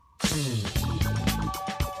You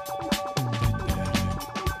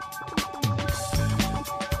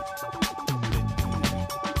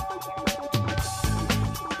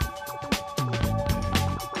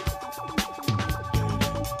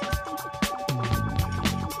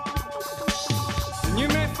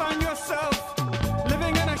may find yourself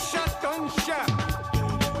living in a shotgun shack,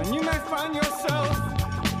 and you may find yourself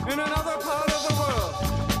in another part of the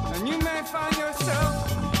world, and you may find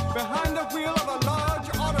yourself behind the wheel of a large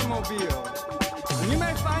automobile, and you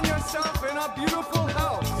may find yourself in a beautiful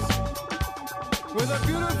house with a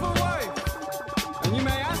beautiful wife, and you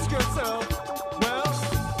may ask yourself, well,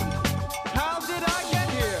 how did I get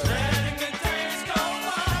here? Letting the days go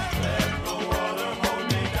by, let the water hold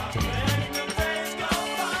me down. Letting the days go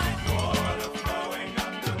by, water flowing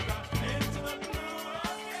underground into the blue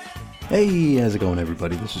again. Hey, how's it going,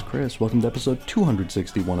 everybody? This is Chris. Welcome to episode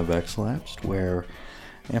 261 of X-Lapsed, where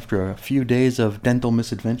after a few days of dental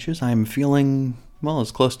misadventures, I'm feeling, well,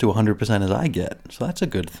 as close to 100% as I get, so that's a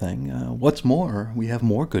good thing. What's more, we have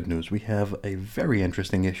more good news. We have a very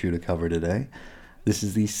interesting issue to cover today. This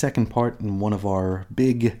is the second part in one of our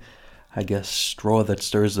big, I guess, straw that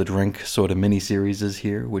stirs the drink sort of mini-series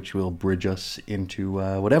here, which will bridge us into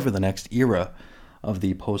whatever the next era of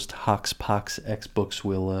the post-Hox Pox X-books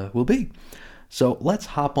will be. So let's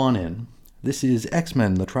hop on in. This is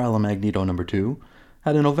X-Men, The Trial of Magneto #2.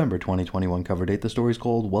 Had a November 2021 cover date. The story's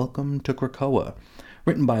called Welcome to Krakoa.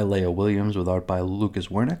 Written by Leah Williams with art by Lucas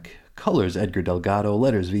Wernick. Colors Edgar Delgado.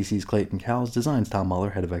 Letters VC's Clayton Cowles. Designs Tom Muller,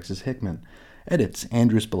 head of X's Hickman. Edits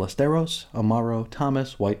Andrews Ballesteros, Amaro,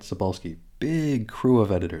 Thomas, White, Sapolsky. Big crew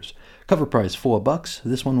of editors. Cover price $4.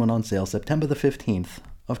 This one went on sale September the 15th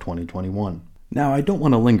of 2021. Now, I don't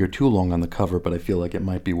want to linger too long on the cover, but I feel like it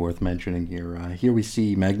might be worth mentioning here. Here we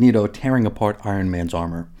see Magneto tearing apart Iron Man's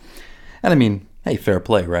armor. And I mean, hey, fair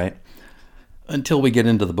play, right? Until we get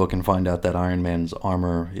into the book and find out that Iron Man's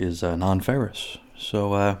armor is non-ferrous.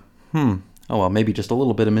 So, oh well, maybe just a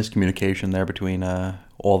little bit of miscommunication there between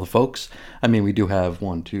all the folks. I mean, we do have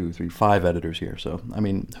 5 editors here, so, I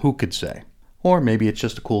mean, who could say? Or maybe it's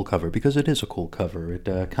just a cool cover, because it is a cool cover. It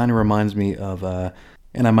kind of reminds me of,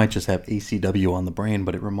 and I might just have ACW on the brain,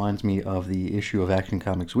 but it reminds me of the issue of Action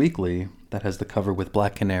Comics Weekly that has the cover with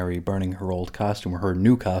Black Canary burning her old costume, or her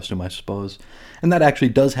new costume, I suppose. And that actually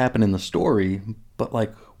does happen in the story, but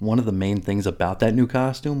like one of the main things about that new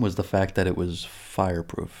costume was the fact that it was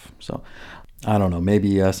fireproof. So, I don't know,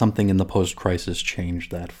 maybe something in the post-crisis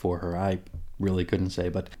changed that for her. I really couldn't say,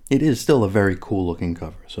 but it is still a very cool looking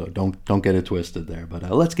cover, so don't get it twisted there. But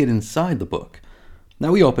let's get inside the book.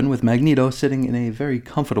 Now we open with Magneto sitting in a very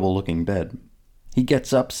comfortable looking bed. He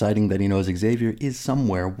gets up, citing that he knows Xavier is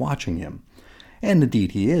somewhere watching him. And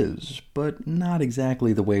indeed he is, but not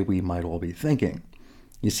exactly the way we might all be thinking.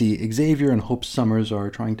 You see, Xavier and Hope Summers are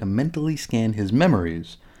trying to mentally scan his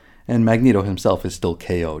memories, and Magneto himself is still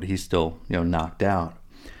KO'd. He's still, knocked out.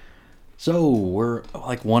 So, we're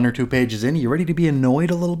like 1 or 2 pages in. Are you ready to be annoyed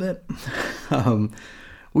a little bit?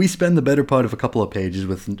 We spend the better part of a couple of pages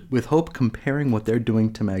with Hope comparing what they're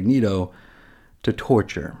doing to Magneto to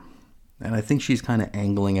torture. And I think she's kind of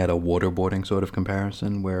angling at a waterboarding sort of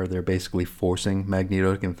comparison where they're basically forcing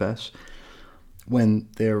Magneto to confess when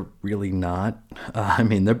they're really not.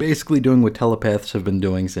 They're basically doing what telepaths have been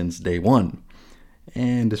doing since day one.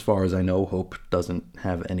 And as far as I know, Hope doesn't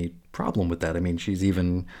have any problem with that. I mean, she's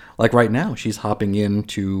even, like right now, she's hopping in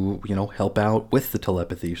to, help out with the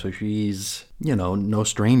telepathy. So she's, no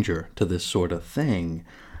stranger to this sort of thing.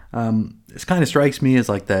 This kind of strikes me as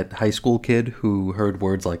like that high school kid who heard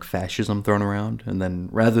words like fascism thrown around, and then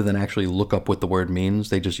rather than actually look up what the word means,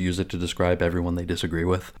 they just use it to describe everyone they disagree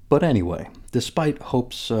with. But anyway, despite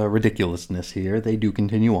Hope's ridiculousness here, they do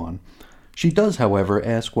continue on. She does, however,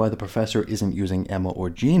 ask why the professor isn't using Emma or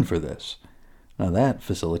Jean for this. Now that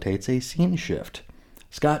facilitates a scene shift.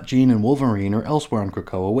 Scott, Jean, and Wolverine are elsewhere on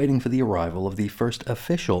Krakoa waiting for the arrival of the first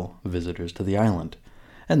official visitors to the island.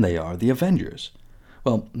 And they are the Avengers.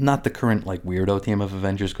 Well, not the current, weirdo team of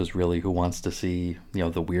Avengers, because really, who wants to see,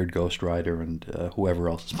 the weird Ghost Rider and whoever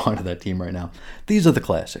else is part of that team right now? These are the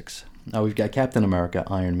classics. Now we've got Captain America,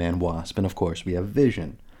 Iron Man, Wasp, and of course we have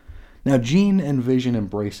Vision. Now, Jean and Vision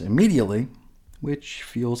embrace immediately, which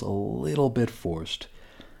feels a little bit forced.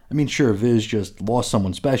 I mean, sure, Viz just lost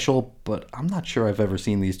someone special, but I'm not sure I've ever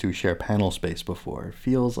seen these two share panel space before. It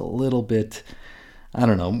feels a little bit, I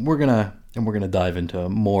don't know, we're gonna dive into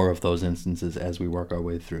more of those instances as we work our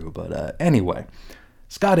way through. But anyway,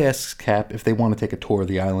 Scott asks Cap if they want to take a tour of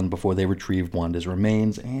the island before they retrieve Wanda's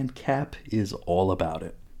remains, and Cap is all about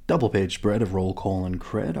it. double-page spread of roll call and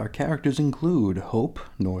cred. Our characters include Hope,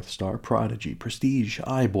 Northstar, Prodigy, Prestige,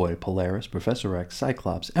 Eye-Boy, Polaris, Professor X,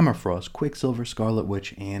 Cyclops, Emma Frost, Quicksilver, Scarlet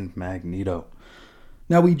Witch, and Magneto.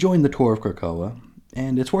 Now, we join the tour of Krakoa,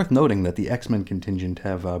 and it's worth noting that the X-Men contingent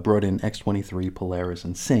have brought in X-23, Polaris,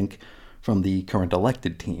 and Synch from the current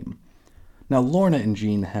elected team. Now, Lorna and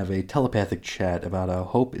Jean have a telepathic chat about how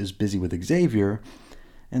Hope is busy with Xavier,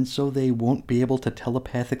 and so they won't be able to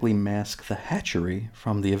telepathically mask the hatchery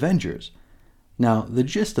from the Avengers. Now, the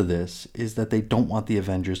gist of this is that they don't want the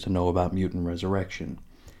Avengers to know about mutant resurrection,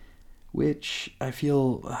 which I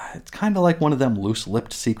feel it's kind of like one of them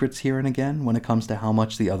loose-lipped secrets here and again when it comes to how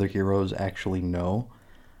much the other heroes actually know.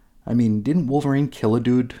 I mean, didn't Wolverine kill a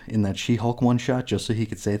dude in that She-Hulk one-shot just so he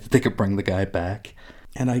could say that they could bring the guy back?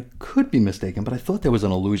 And I could be mistaken, but I thought there was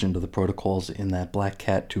an allusion to the protocols in that Black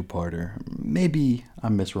Cat two-parter. Maybe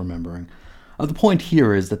I'm misremembering. The point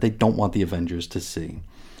here is that they don't want the Avengers to see.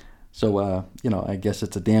 So, I guess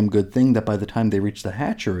it's a damn good thing that by the time they reach the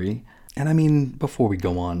hatchery... And I mean, before we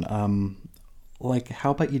go on,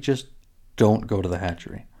 how about you just don't go to the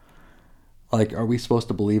hatchery? Are we supposed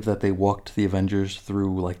to believe that they walked the Avengers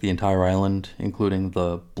through, the entire island, including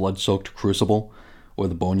the blood-soaked Crucible? Or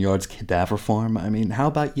the Boneyard's cadaver farm? I mean, how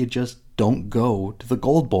about you just don't go to the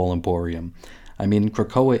Gold Ball Emporium? I mean,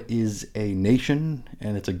 Krakoa is a nation,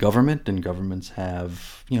 and it's a government, and governments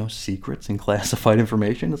have, secrets and classified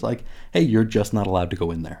information. It's like, hey, you're just not allowed to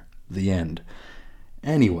go in there. The end.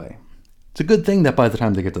 Anyway, it's a good thing that by the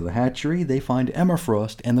time they get to the hatchery, they find Emma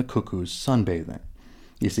Frost and the Cuckoos sunbathing.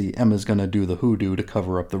 You see, Emma's gonna do the hoodoo to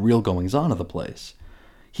cover up the real goings-on of the place.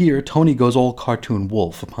 Here, Tony goes all cartoon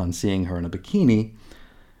wolf upon seeing her in a bikini,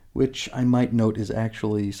 which I might note is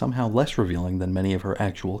actually somehow less revealing than many of her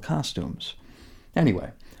actual costumes.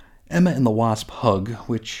 Anyway, Emma and the Wasp hug,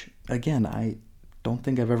 which, again, I don't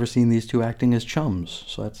think I've ever seen these two acting as chums,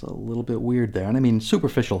 so that's a little bit weird there. And I mean,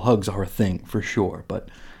 superficial hugs are a thing, for sure, but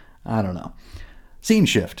I don't know. Scene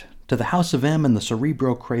shift to the House of M and the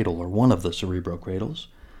Cerebro Cradle, or one of the Cerebro Cradles.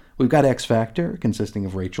 We've got X-Factor, consisting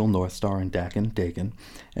of Rachel, Northstar, and Daken,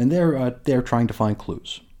 and they're trying to find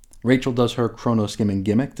clues. Rachel does her chrono-skimming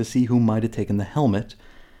gimmick to see who might have taken the helmet,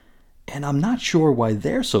 and I'm not sure why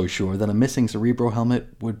they're so sure that a missing Cerebro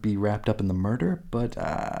helmet would be wrapped up in the murder, but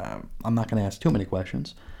I'm not going to ask too many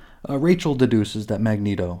questions. Rachel deduces that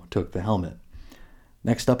Magneto took the helmet.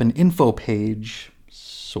 Next up, an info page,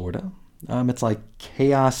 sorta. It's like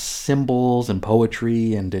chaos symbols and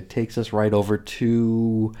poetry, and it takes us right over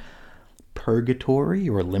to Purgatory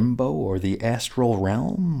or Limbo or the Astral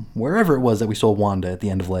Realm, wherever it was that we saw Wanda at the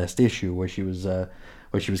end of last issue, where she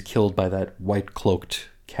was killed by that white-cloaked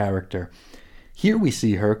character. Here we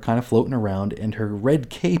see her kind of floating around, and her red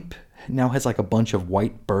cape now has a bunch of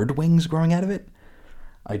white bird wings growing out of it.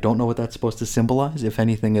 I don't know what that's supposed to symbolize, if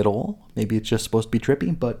anything at all. Maybe it's just supposed to be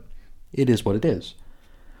trippy, but it is what it is.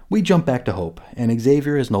 We jump back to Hope, and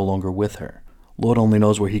Xavier is no longer with her. Lord only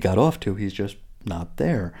knows where he got off to. He's just not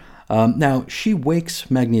there. Now, she wakes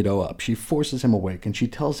Magneto up. She forces him awake, and she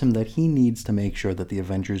tells him that he needs to make sure that the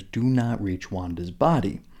Avengers do not reach Wanda's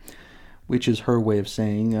body, which is her way of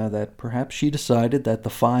saying that perhaps she decided that the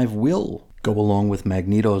Five will go along with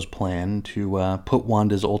Magneto's plan to put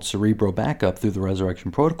Wanda's old Cerebro back up through the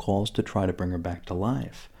resurrection protocols to try to bring her back to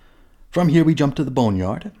life. From here, we jump to the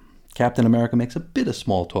Boneyard. Captain America makes a bit of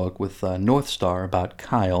small talk with Northstar about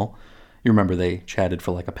Kyle. You remember they chatted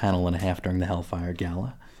for a panel and a half during the Hellfire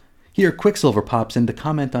Gala. Here, Quicksilver pops in to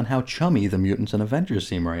comment on how chummy the mutants and Avengers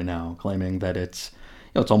seem right now, claiming that it's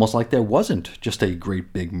almost like there wasn't just a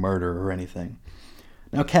great big murder or anything.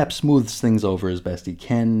 Now, Cap smooths things over as best he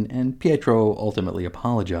can, and Pietro ultimately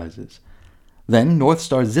apologizes. Then,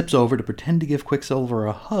 Northstar zips over to pretend to give Quicksilver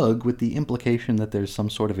a hug with the implication that there's some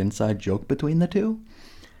sort of inside joke between the two.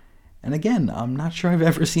 And again, I'm not sure I've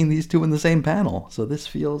ever seen these two in the same panel, so this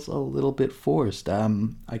feels a little bit forced.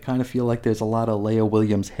 I kind of feel like there's a lot of Leia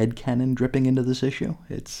Williams headcanon dripping into this issue.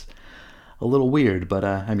 It's a little weird, but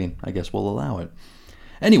I guess we'll allow it.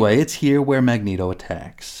 Anyway, it's here where Magneto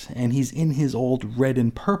attacks, and he's in his old red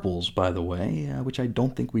and purples, by the way, which I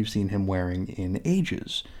don't think we've seen him wearing in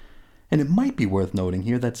ages. And it might be worth noting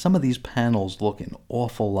here that some of these panels look an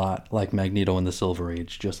awful lot like Magneto in the Silver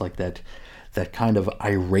Age, just like that kind of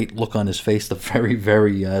irate look on his face, the very,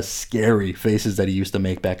 very scary faces that he used to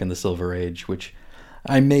make back in the Silver Age, which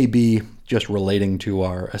I may be just relating to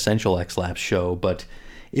our Essential X-Lapse show, but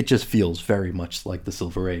it just feels very much like the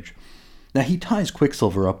Silver Age. Now, he ties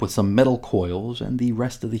Quicksilver up with some metal coils, and the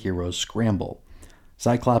rest of the heroes scramble.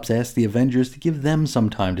 Cyclops asks the Avengers to give them some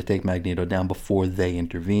time to take Magneto down before they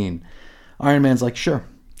intervene. Iron Man's like, sure,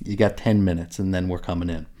 you got 10 minutes, and then we're coming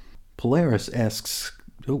in. Polaris asks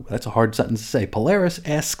Ooh, that's a hard sentence to say. Polaris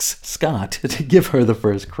asks Scott to give her the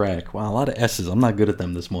first crack. Wow, a lot of S's. I'm not good at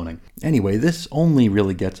them this morning. Anyway, this only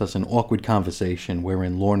really gets us an awkward conversation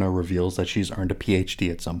wherein Lorna reveals that she's earned a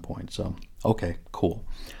PhD at some point. So, okay, cool.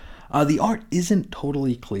 The art isn't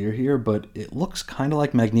totally clear here, but it looks kind of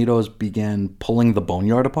like Magneto's began pulling the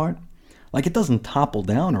boneyard apart. Like, it doesn't topple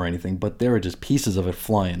down or anything, but there are just pieces of it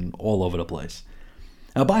flying all over the place.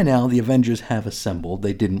 Now, by now, the Avengers have assembled.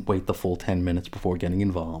 They didn't wait the full 10 minutes before getting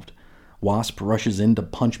involved. Wasp rushes in to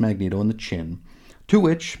punch Magneto in the chin, to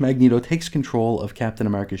which Magneto takes control of Captain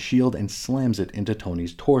America's shield and slams it into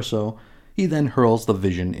Tony's torso. He then hurls the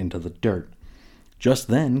Vision into the dirt. Just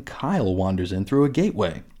then, Kyle wanders in through a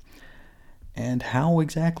gateway. And how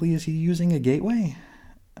exactly is he using a gateway?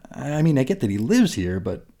 I mean, I get that he lives here,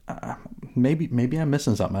 but maybe I'm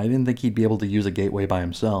missing something. I didn't think he'd be able to use a gateway by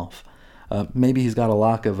himself. Maybe he's got a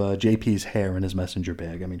lock of JP's hair in his messenger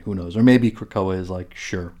bag. I mean, who knows? Or maybe Krakoa is like,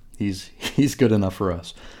 sure, he's good enough for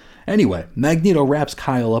us. Anyway, Magneto wraps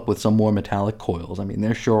Kyle up with some more metallic coils. I mean,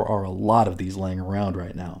 there sure are a lot of these laying around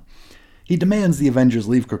right now. He demands the Avengers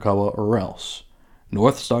leave Krakoa or else.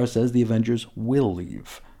 Northstar says the Avengers will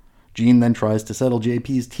leave. Jean then tries to settle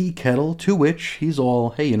JP's tea kettle, to which he's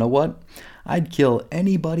all, hey, you know what? I'd kill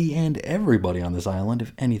anybody and everybody on this island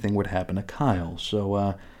if anything would happen to Kyle.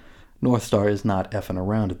 So, Northstar is not effing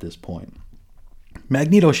around at this point.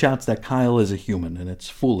 Magneto shouts that Kyle is a human, and it's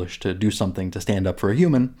foolish to do something to stand up for a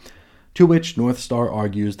human, to which Northstar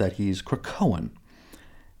argues that he's Krakoan.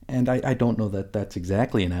 And I don't know that that's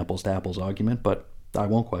exactly an apples-to-apples argument, but I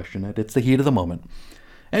won't question it. It's the heat of the moment.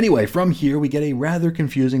 Anyway, from here we get a rather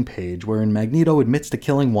confusing page wherein Magneto admits to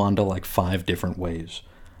killing Wanda like 5 different ways.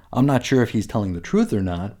 I'm not sure if he's telling the truth or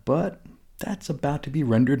not, but that's about to be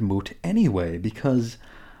rendered moot anyway, because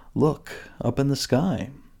look, up in the sky.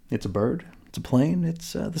 It's a bird, it's a plane,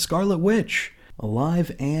 it's the Scarlet Witch,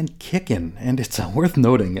 alive and kicking. And it's worth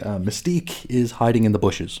noting, Mystique is hiding in the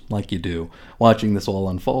bushes, like you do, watching this all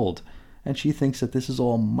unfold. And she thinks that this is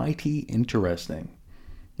all mighty interesting.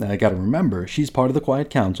 Now, I gotta remember, she's part of the Quiet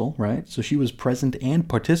Council, right? So she was present and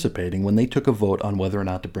participating when they took a vote on whether or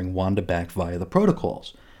not to bring Wanda back via the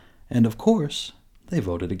protocols. And of course, they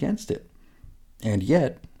voted against it. And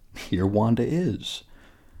yet, here Wanda is.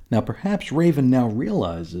 Now, perhaps Raven now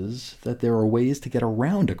realizes that there are ways to get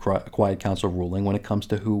around a Quiet Council ruling when it comes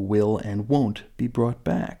to who will and won't be brought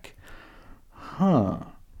back.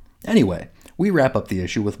 Anyway, we wrap up the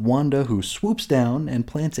issue with Wanda, who swoops down and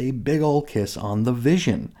plants a big ol' kiss on the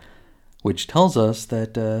Vision, which tells us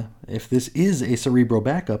that if this is a Cerebro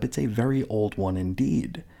backup, it's a very old one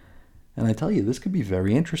indeed. And I tell you, this could be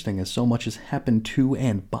very interesting, as so much has happened to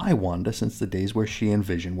and by Wanda since the days where she and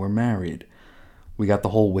Vision were married. We got the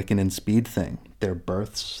whole Wiccan and Speed thing, their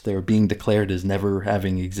births, their being declared as never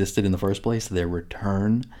having existed in the first place, their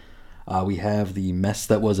return. We have the mess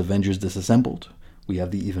that was Avengers Disassembled. We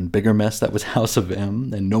have the even bigger mess that was House of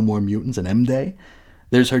M and No More Mutants and M-Day.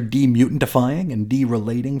 There's her de-mutantifying and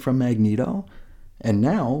de-relating from Magneto. And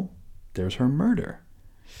now, there's her murder.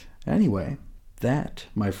 Anyway, that,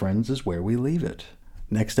 my friends, is where we leave it.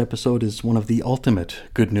 Next episode is one of the ultimate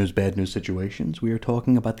good news, bad news situations. We are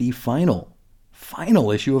talking about the final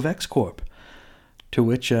issue of X-Corp, to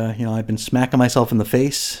which, I've been smacking myself in the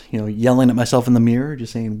face, yelling at myself in the mirror,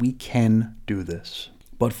 just saying, we can do this.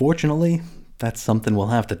 But fortunately, that's something we'll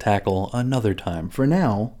have to tackle another time. For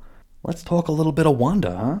now, let's talk a little bit of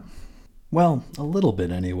Wanda, huh? Well, a little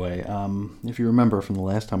bit anyway. If you remember from the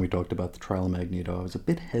last time we talked about the trial of Magneto, I was a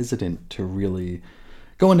bit hesitant to really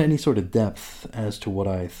go into any sort of depth as to what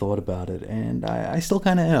I thought about it, and I still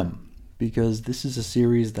kind of am, because this is a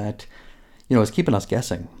series that is keeping us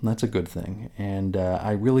guessing. That's a good thing. And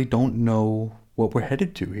I really don't know what we're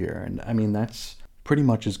headed to here. And I mean, that's pretty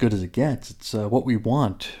much as good as it gets. It's what we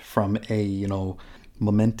want from a,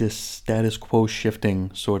 momentous status quo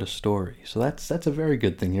shifting sort of story. So that's a very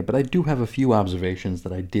good thing here. But I do have a few observations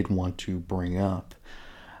that I did want to bring up.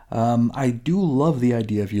 I do love the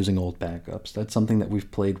idea of using old backups. That's something that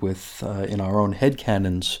we've played with in our own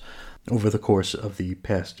headcanons over the course of the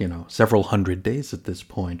past, several hundred days at this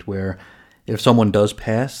point, where if someone does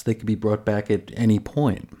pass, they could be brought back at any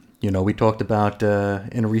point. We talked about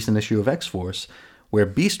in a recent issue of X-Force where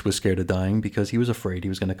Beast was scared of dying because he was afraid he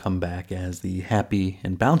was going to come back as the happy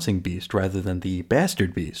and bouncing Beast rather than the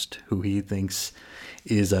bastard Beast, who he thinks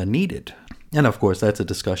is needed. And of course, that's a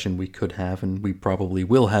discussion we could have, and we probably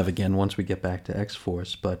will have again once we get back to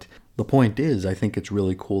X-Force. But the point is, I think it's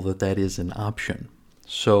really cool that is an option.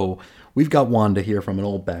 So we've got Wanda here from an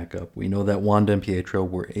old backup. We know that Wanda and Pietro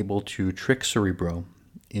were able to trick Cerebro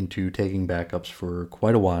into taking backups for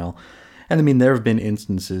quite a while. And I mean, there have been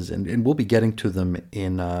instances, and we'll be getting to them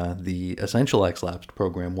in the Essential X-Lapsed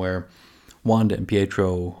program, where Wanda and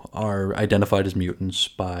Pietro are identified as mutants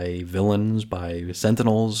by villains, by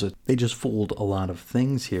Sentinels. They just fooled a lot of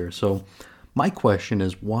things here. So my question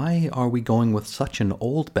is, why are we going with such an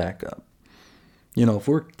old backup? You know, if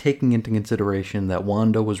we're taking into consideration that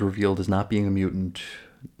Wanda was revealed as not being a mutant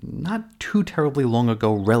not too terribly long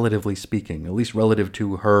ago, relatively speaking, at least relative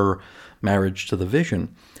to her marriage to the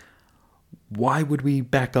Vision, why would we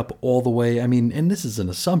back up all the way? I mean, and this is an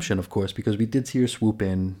assumption, of course, because we did see her swoop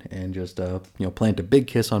in and just, plant a big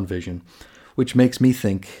kiss on Vision, which makes me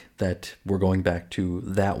think that we're going back to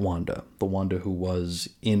that Wanda, the Wanda who was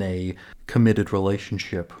in a committed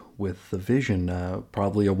relationship with the Vision,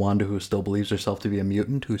 probably a Wanda who still believes herself to be a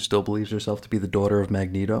mutant, who still believes herself to be the daughter of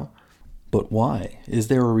Magneto. But why? Is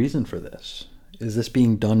there a reason for this? Is this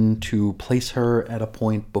being done to place her at a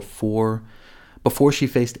point before she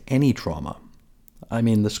faced any trauma? I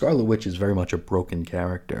mean, the Scarlet Witch is very much a broken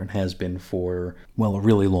character and has been for, well, a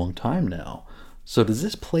really long time now. So does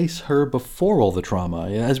this place her before all the trauma?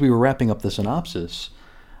 As we were wrapping up the synopsis,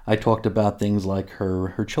 I talked about things like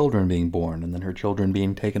her children being born and then her children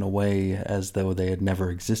being taken away as though they had never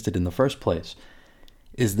existed in the first place.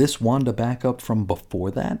 Is this Wanda back up from before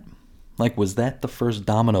that? Like, was that the first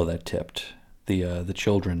domino that tipped? The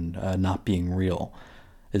children not being real?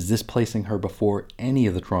 Is this placing her before any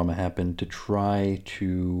of the trauma happened to try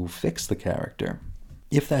to fix the character?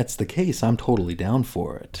 If that's the case, I'm totally down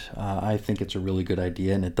for it. I think it's a really good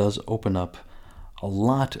idea, and it does open up a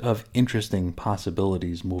lot of interesting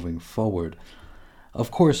possibilities moving forward.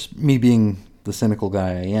 Of course, me being the cynical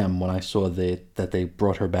guy I am, when I saw that they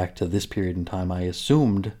brought her back to this period in time, I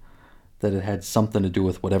assumed that it had something to do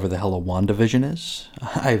with whatever the hell a WandaVision is.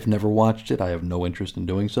 I've never watched it. I have no interest in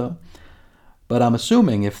doing so. But I'm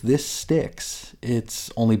assuming if this sticks, it's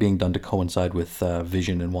only being done to coincide with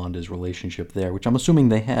Vision and Wanda's relationship there, which I'm assuming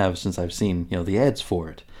they have since I've seen, the ads for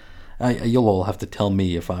it. You'll all have to tell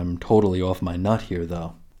me if I'm totally off my nut here,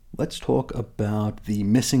 though. Let's talk about the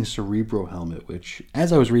missing Cerebro helmet, which,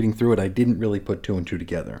 as I was reading through it, I didn't really put two and two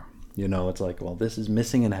together. It's like, well, this is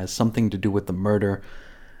missing and has something to do with the murder.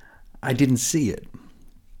 I didn't see it.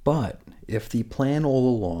 But if the plan all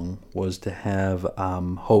along was to have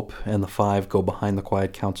Hope and the Five go behind the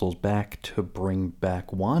Quiet Council's back to bring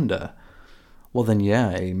back Wanda, well then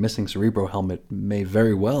yeah, a missing Cerebro helmet may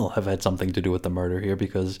very well have had something to do with the murder here,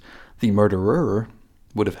 because the murderer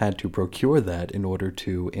would have had to procure that in order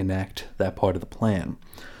to enact that part of the plan.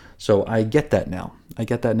 So I get that now.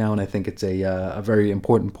 And I think it's a very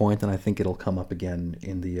important point, and I think it'll come up again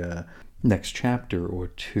in the next chapter or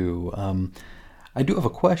two. I do have a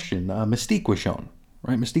question. Mystique was shown,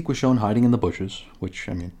 right? Mystique was shown hiding in the bushes, which,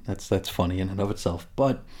 I mean, that's funny in and of itself.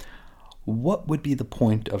 But what would be the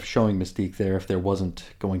point of showing Mystique there if there wasn't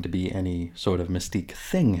going to be any sort of Mystique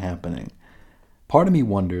thing happening? Part of me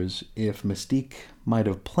wonders if Mystique might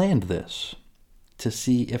have planned this to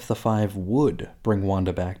see if the Five would bring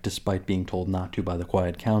Wanda back despite being told not to by the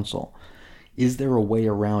Quiet Council. Is there a way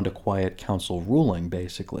around a Quiet Council ruling,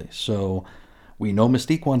 basically? So we know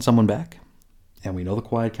Mystique wants someone back, and we know the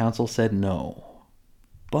Quiet Council said no.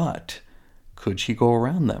 But could she go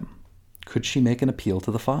around them? Could she make an appeal to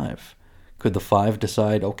the Five? Could the Five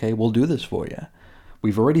decide, okay, we'll do this for you?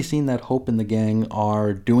 We've already seen that Hope and the gang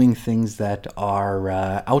are doing things that are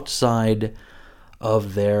outside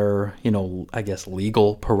of their, I guess,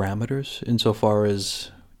 legal parameters insofar as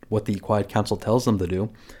what the Quiet Council tells them to do.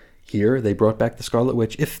 Here, they brought back the Scarlet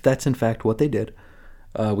Witch, if that's in fact what they did.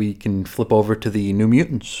 We can flip over to the New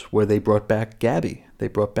Mutants, where they brought back Gabby. They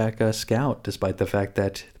brought back Scout, despite the fact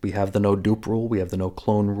that we have the no dupe rule, we have the no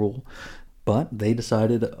clone rule. But they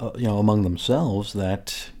decided, among themselves,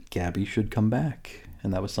 that Gabby should come back.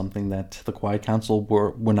 And that was something that the Quiet Council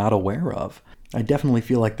were not aware of. I definitely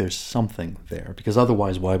feel like there's something there, because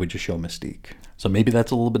otherwise, why would you show Mystique? So maybe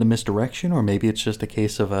that's a little bit of misdirection, or maybe it's just a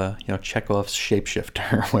case of Chekhov's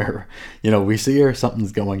shapeshifter, where, we see her,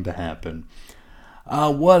 something's going to happen.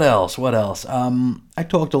 What else? I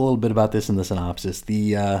talked a little bit about this in the synopsis,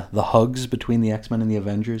 the hugs between the X-Men and the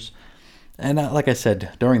Avengers. And like I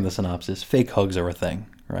said during the synopsis, fake hugs are a thing,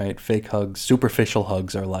 right? Fake hugs, superficial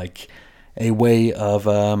hugs are like a way of,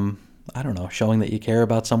 showing that you care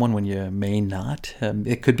about someone when you may not.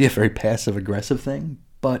 It could be a very passive-aggressive thing,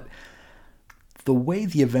 but the way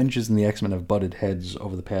the Avengers and the X-Men have butted heads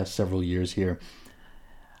over the past several years here,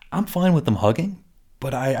 I'm fine with them hugging,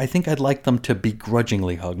 but I think I'd like them to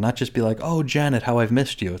begrudgingly hug, not just be like, oh, Janet, how I've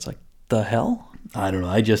missed you. It's like, the hell? I don't know.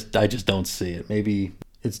 I just don't see it. Maybe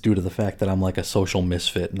it's due to the fact that I'm like a social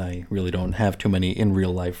misfit and I really don't have too many in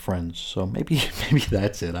real life friends. So maybe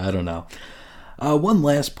that's it. I don't know. One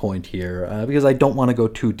last point here, because I don't want to go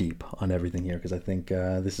too deep on everything here, because I think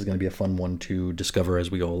this is going to be a fun one to discover as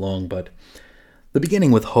we go along. But the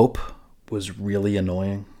beginning with Hope was really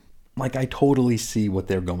annoying. Like, I totally see what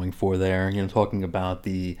they're going for there. You know, talking about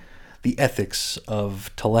the ethics of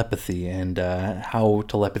telepathy and how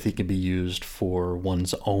telepathy can be used for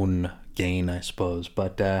one's own gain, I suppose.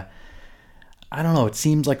 But I don't know. It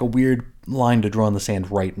seems like a weird line to draw in the sand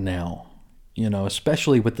right now. You know,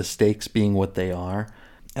 especially with the stakes being what they are.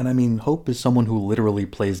 And I mean, Hope is someone who literally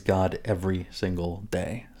plays God every single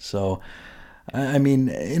day. So, I mean,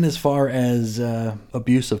 in as far as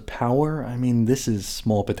abuse of power, I mean, this is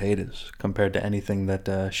small potatoes compared to anything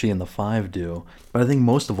that she and the Five do. But I think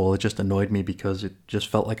most of all, it just annoyed me because it just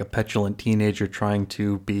felt like a petulant teenager trying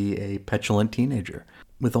to be a petulant teenager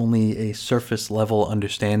with only a surface level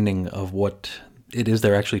understanding of what it is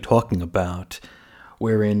they're actually talking about,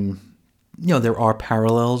 wherein, you know, there are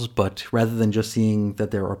parallels, but rather than just seeing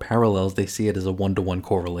that there are parallels, they see it as a one-to-one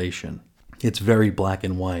correlation. It's very black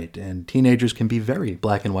and white, and teenagers can be very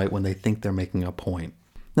black and white when they think they're making a point.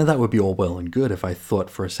 Now, that would be all well and good if I thought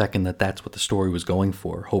for a second that that's what the story was going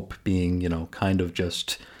for, Hope being, you know, kind of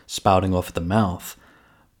just spouting off at the mouth.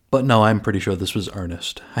 But no, I'm pretty sure this was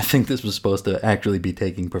earnest. I think this was supposed to actually be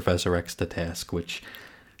taking Professor X to task, which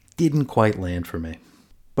didn't quite land for me.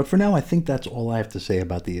 But for now, I think that's all I have to say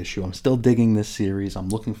about the issue. I'm still digging this series. I'm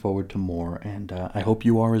looking forward to more, and I hope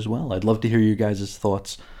you are as well. I'd love to hear you guys'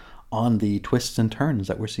 thoughts on the twists and turns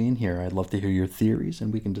that we're seeing here. I'd love to hear your theories,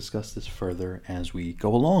 and we can discuss this further as we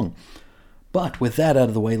go along. But with that out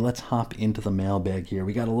of the way, let's hop into the mailbag here.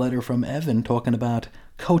 We got a letter from Evan talking about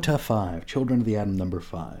Kota 5, Children of the Atom number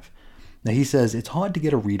 5. Now, he says, it's hard to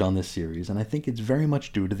get a read on this series, and I think it's very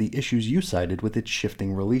much due to the issues you cited with its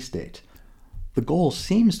shifting release date. The goal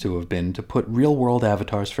seems to have been to put real-world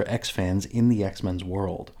avatars for X fans in the X-Men's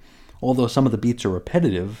world. Although some of the beats are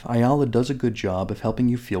repetitive, Ayala does a good job of helping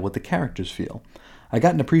you feel what the characters feel. I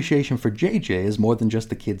got an appreciation for JJ as more than just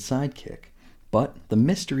the kid's sidekick. But the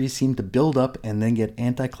mysteries seem to build up and then get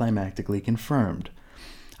anticlimactically confirmed.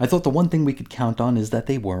 I thought the one thing we could count on is that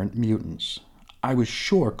they weren't mutants. I was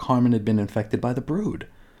sure Carmen had been infected by the Brood.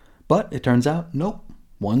 But it turns out, nope,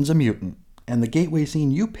 one's a mutant. And the gateway scene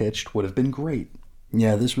you pitched would have been great.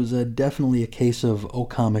 Yeah, this was definitely a case of O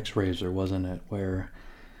Comics Razor, wasn't it? Where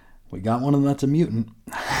we got one of them that's a mutant.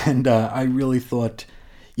 And I really thought,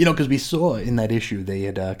 you know, because we saw in that issue they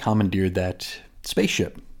had commandeered that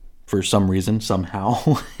spaceship for some reason,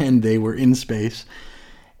 somehow, and they were in space.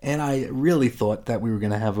 And I really thought that we were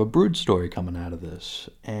going to have a Brood story coming out of this.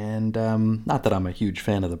 And not that I'm a huge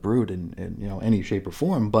fan of the Brood in you know, any shape or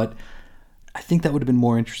form, but I think that would have been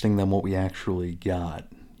more interesting than what we actually got.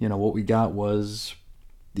 You know, what we got was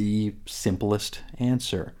the simplest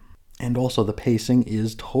answer. And also the pacing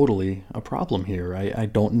is totally a problem here. I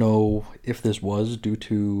don't know if this was due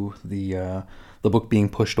to the book being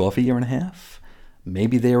pushed off a year and a half.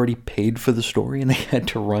 Maybe they already paid for the story and they had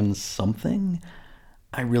to run something.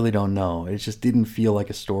 I really don't know. It just didn't feel like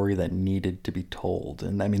a story that needed to be told.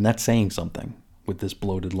 And I mean, that's saying something with this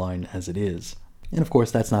bloated line as it is. And of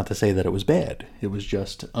course, that's not to say that it was bad. It was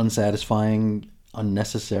just unsatisfying,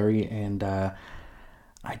 unnecessary, and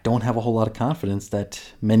I don't have a whole lot of confidence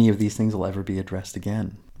that many of these things will ever be addressed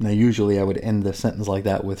again. Now, usually I would end the sentence like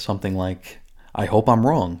that with something like, I hope I'm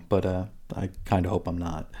wrong, but I kind of hope I'm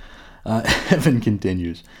not. Evan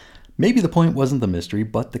continues, maybe the point wasn't the mystery,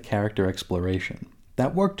 but the character exploration.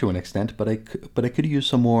 That worked to an extent, but I could use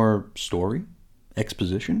some more story,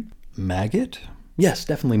 exposition, Maggot. Yes,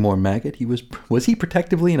 definitely more Maggot. Was he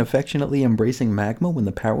protectively and affectionately embracing Magma when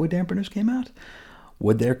the power dampeners came out?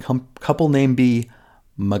 Would their couple name be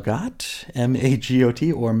Magot,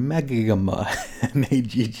 M-A-G-O-T, or Magma,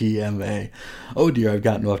 M-A-G-G-M-A? Oh dear, I've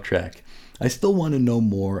gotten off track. I still want to know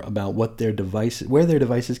more about where their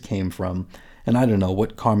devices came from, and I don't know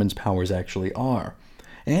what Carmen's powers actually are.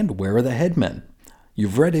 And where are the headmen?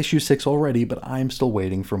 You've read issue 6 already, but I'm still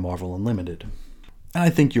waiting for Marvel Unlimited. And I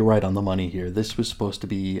think you're right on the money here. This was supposed to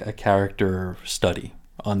be a character study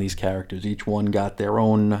on these characters. Each one got their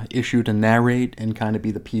own issue to narrate and kind of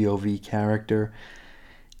be the POV character.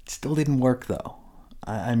 It still didn't work, though.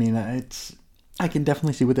 I mean, I can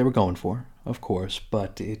definitely see what they were going for, of course,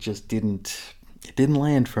 but it just didn't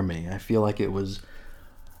land for me. I feel like it was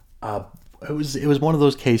one of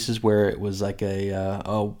those cases where it was like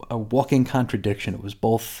a walking contradiction. It was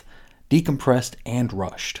both decompressed and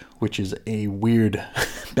rushed, which is a weird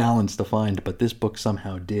balance to find, but this book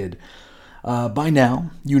somehow did. By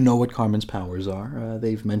now, you know what Carmen's powers are.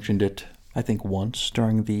 They've mentioned it I think once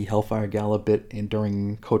during the Hellfire Gala bit and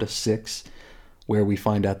during Coda 6, where we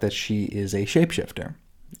find out that she is a shapeshifter.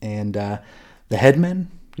 And the headmen,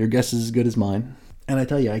 your guess is as good as mine. And I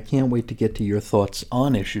tell you, I can't wait to get to your thoughts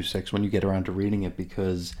on issue 6 when you get around to reading it,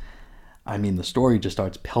 because, I mean, the story just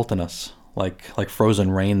starts pelting us like frozen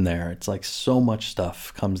rain there. It's like so much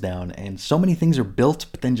stuff comes down, and so many things are built,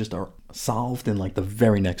 but then just are solved in like the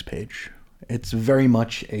very next page. It's very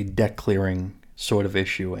much a deck clearing sort of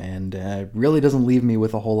issue, and really doesn't leave me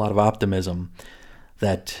with a whole lot of optimism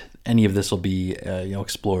that any of this will be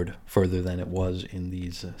explored further than it was in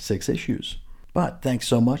these 6 issues. But thanks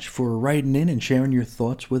so much for writing in and sharing your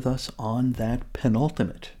thoughts with us on that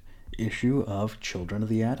penultimate issue of Children of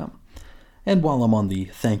the Atom. And while I'm on the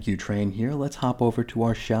thank you train here, let's hop over to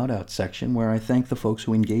our shout-out section, where I thank the folks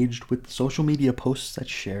who engaged with the social media posts that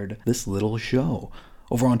shared this little show.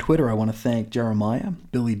 Over on Twitter, I want to thank Jeremiah,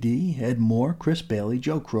 Billy D, Ed Moore, Chris Bailey,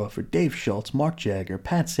 Joe Crawford, Dave Schultz, Mark Jagger,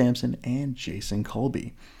 Pat Sampson, and Jason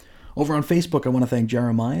Colby. Over on Facebook, I want to thank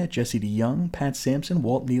Jeremiah, Jesse D. Young, Pat Sampson,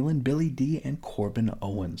 Walt Nealon, Billy D., and Corbin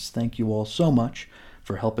Owens. Thank you all so much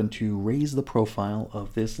for helping to raise the profile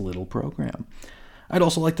of this little program. I'd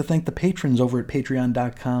also like to thank the patrons over at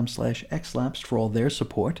patreon.com/xlapsed for all their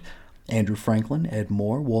support. Andrew Franklin, Ed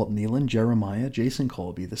Moore, Walt Nealon, Jeremiah, Jason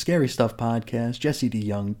Colby, The Scary Stuff Podcast, Jesse D.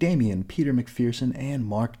 Young, Damien, Peter McPherson, and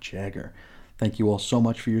Mark Jagger. Thank you all so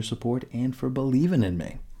much for your support and for believing in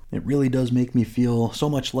me. It really does make me feel so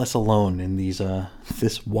much less alone in this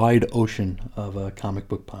wide ocean of comic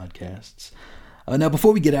book podcasts. Now,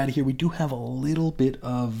 before we get out of here, we do have a little bit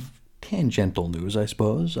of tangential news, I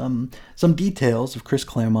suppose. Some details of Chris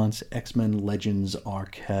Claremont's X-Men Legends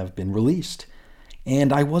arc have been released,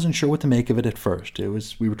 and I wasn't sure what to make of it at first.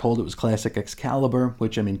 We were told it was classic Excalibur,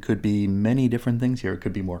 which, I mean, could be many different things here. It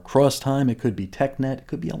could be more cross-time, it could be TechNet, it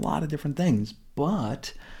could be a lot of different things,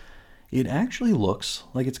 but it actually looks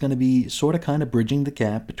like it's going to be sort of kind of bridging the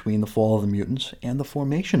gap between the fall of the mutants and the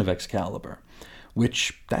formation of Excalibur,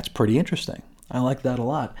 which, that's pretty interesting. I like that a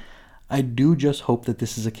lot. I do just hope that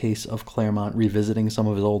this is a case of Claremont revisiting some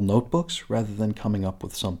of his old notebooks rather than coming up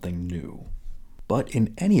with something new. But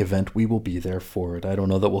in any event, we will be there for it. I don't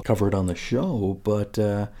know that we'll cover it on the show, but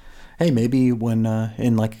hey, maybe when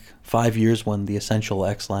in like 5 years when the Essential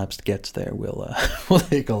X-Lapsed gets there, we'll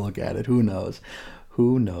take a look at it. Who knows?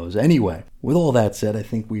 Who knows? Anyway, with all that said, I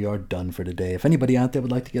think we are done for today. If anybody out there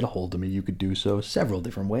would like to get a hold of me, you could do so several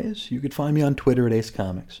different ways. You could find me on Twitter at Ace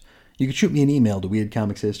Comics. You can shoot me an email to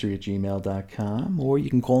weirdcomicshistory@gmail.com, or you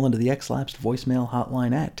can call into the X-Lapsed voicemail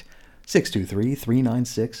hotline at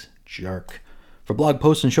 623-396-JERK. For blog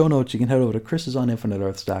posts and show notes, you can head over to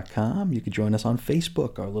chrisisoninfiniteearths.com. You can join us on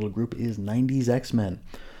Facebook. Our little group is 90s X-Men.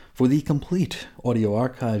 For the complete audio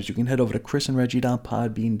archives, you can head over to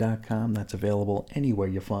chrisandreggie.podbean.com. That's available anywhere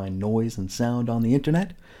you find noise and sound on the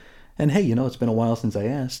internet. And hey, it's been a while since I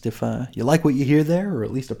asked. If you like what you hear there, or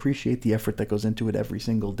at least appreciate the effort that goes into it every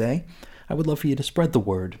single day, I would love for you to spread the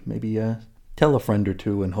word. Maybe tell a friend or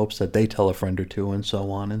two in hopes that they tell a friend or two, and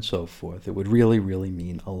so on and so forth. It would really, really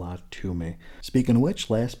mean a lot to me. Speaking of which,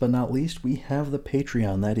 last but not least, we have the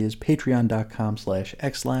Patreon. That is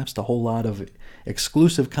patreon.com/xlapsed. A whole lot of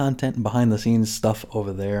exclusive content and behind-the-scenes stuff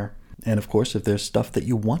over there. And of course, if there's stuff that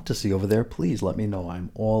you want to see over there, please let me know. I'm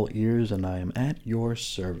all ears and I am at your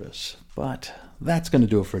service. But that's going to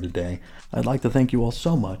do it for today. I'd like to thank you all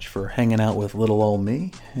so much for hanging out with little old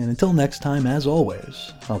me. And until next time, as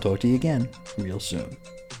always, I'll talk to you again real soon.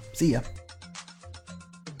 See ya.